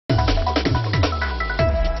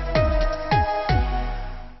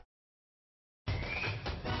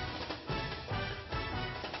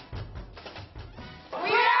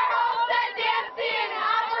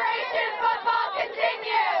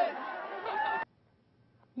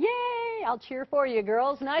Hey, I'll cheer for you,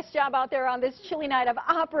 girls. Nice job out there on this chilly night of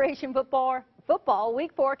Operation Football.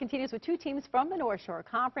 Week 4 continues with two teams from the North Shore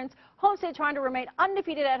Conference. Homestead trying to remain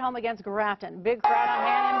undefeated at home against Grafton. Big crowd on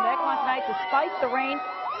hand in Beckman tonight despite the rain.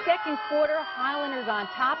 Second quarter, Highlanders on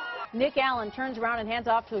top. Nick Allen turns around and hands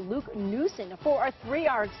off to Luke Newson for a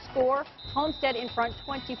 3-yard score. Homestead in front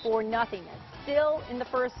 24-0. Still in the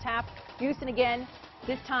first half, Newson again.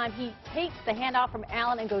 This time he takes the handoff from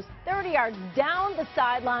Allen and goes 30 yards down the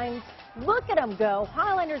sidelines. Look at him go.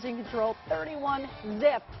 Highlanders in control,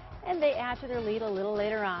 31-0. And they add to their lead a little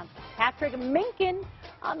later on. Patrick Minkin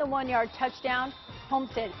on the 1-yard touchdown.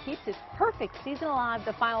 Homestead keeps its perfect season alive,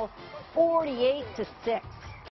 the final 48-6.